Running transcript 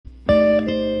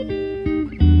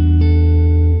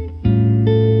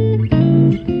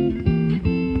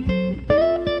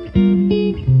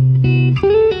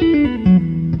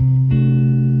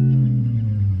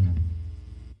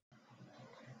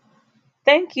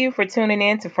Thank you for tuning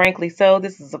in to Frankly So.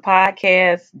 This is a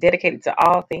podcast dedicated to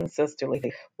all things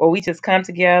sisterly, where we just come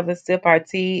together, sip our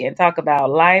tea, and talk about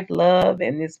life, love,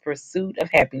 and this pursuit of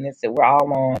happiness that we're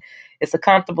all on. It's a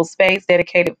comfortable space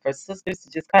dedicated for sisters to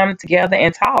just come together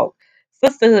and talk,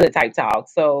 sisterhood type talk.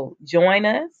 So join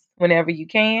us whenever you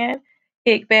can,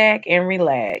 kick back and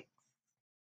relax.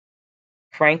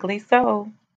 Frankly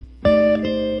So.